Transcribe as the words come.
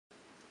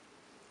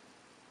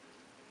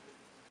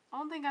I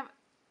don't think I've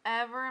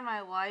ever in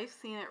my life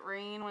seen it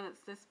rain when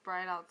it's this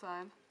bright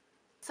outside.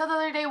 So the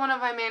other day, one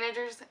of my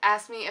managers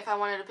asked me if I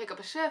wanted to pick up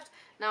a shift,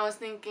 and I was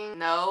thinking,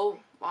 no,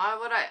 why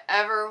would I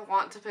ever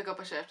want to pick up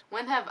a shift?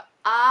 When have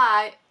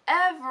I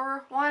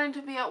ever wanted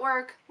to be at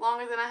work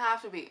longer than I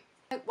have to be?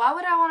 Like, why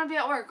would I want to be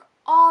at work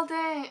all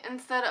day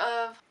instead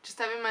of just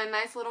having my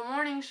nice little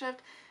morning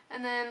shift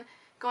and then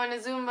going to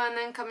Zumba and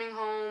then coming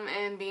home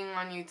and being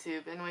on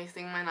YouTube and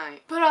wasting my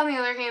night? But on the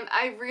other hand,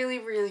 I really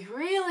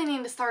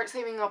need to start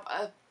saving up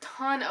a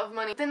ton of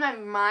money. Then my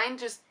mind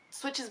just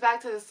switches back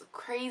to this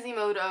crazy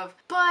mode of,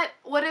 but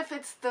what if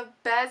it's the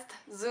best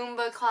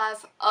Zumba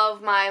class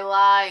of my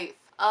life?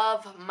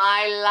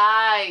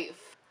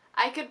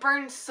 I could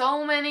burn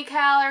so many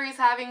calories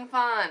having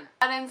fun.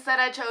 But instead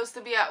I chose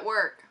to be at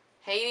work,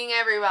 hating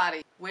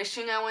everybody,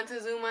 wishing I went to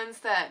Zumba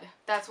instead.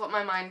 That's what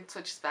my mind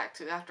switches back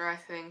to after I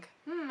think,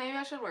 maybe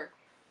I should work.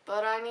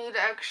 But I need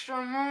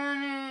extra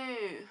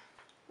money.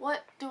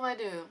 What do I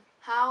do?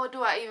 How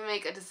do I even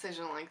make a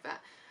decision like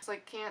that? It's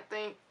like, can't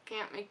think,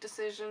 can't make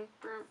decision,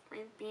 boom.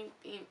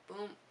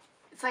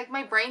 It's like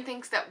my brain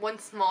thinks that one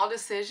small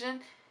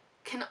decision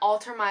can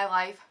alter my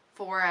life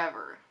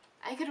forever.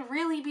 I could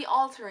really be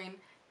altering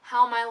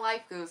how my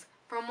life goes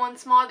from one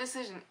small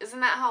decision.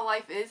 Isn't that how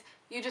life is?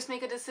 You just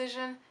make a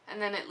decision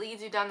and then it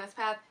leads you down this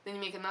path, then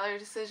you make another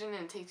decision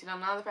and it takes you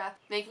down another path.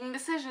 Making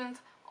decisions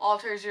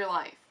alters your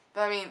life.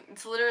 But I mean,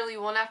 it's literally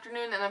one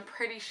afternoon and I'm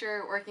pretty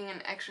sure working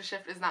an extra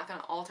shift is not going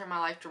to alter my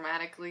life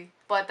dramatically.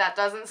 But that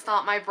doesn't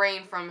stop my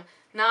brain from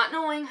not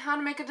knowing how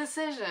to make a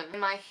decision.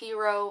 My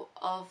hero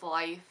of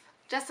life,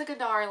 Jessica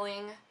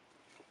Darling,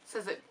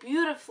 says it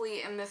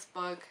beautifully in this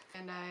book.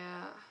 And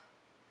I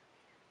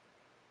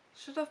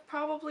should have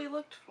probably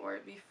looked for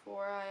it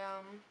before I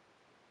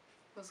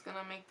was going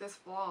to make this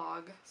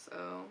vlog.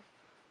 So,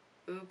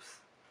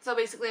 oops. So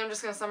basically I'm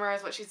just going to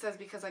summarize what she says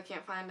because I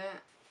can't find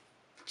it.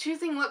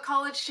 Choosing what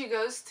college she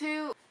goes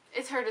to,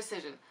 it's her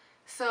decision.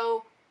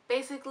 So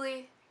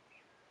basically,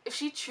 if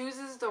she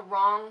chooses the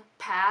wrong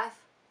path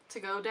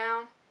to go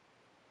down,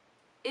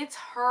 it's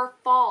her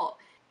fault.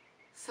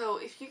 So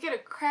if you get a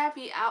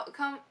crappy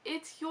outcome,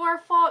 it's your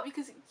fault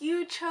because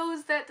you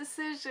chose that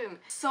decision.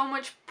 So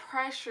much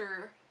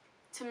pressure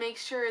to make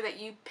sure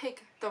that you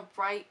pick the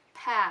right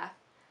path.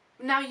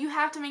 Now you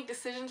have to make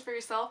decisions for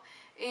yourself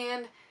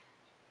and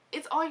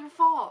it's all your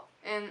fault.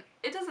 And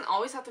it doesn't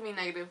always have to be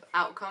negative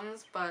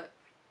outcomes, but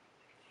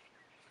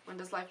when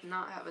does life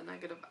not have a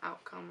negative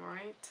outcome,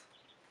 right?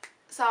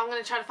 So I'm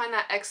going to try to find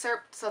that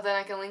excerpt so that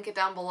I can link it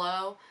down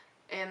below,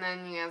 and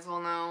then you guys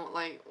will know,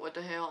 like, what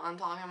the hell I'm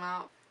talking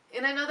about.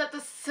 And I know that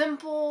the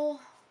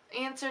simple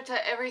answer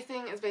to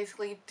everything is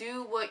basically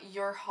do what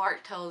your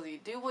heart tells you.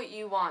 Do what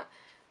you want.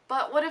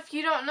 But what if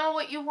you don't know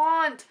what you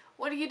want?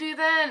 What do you do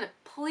then?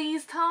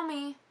 Please tell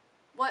me.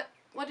 What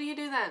do you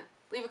do then?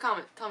 Leave a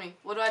comment. Tell me,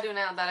 what do I do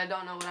now that I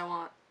don't know what I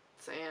want?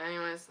 So yeah,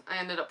 anyways, I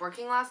ended up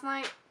working last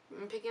night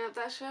and picking up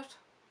that shift.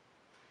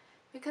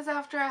 Because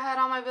after I had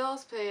all my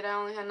bills paid, I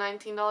only had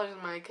 $19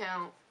 in my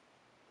account.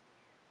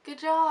 Good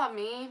job,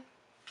 me.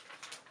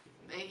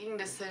 Making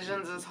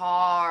decisions is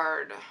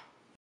hard.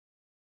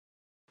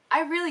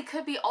 I really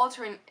could be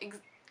altering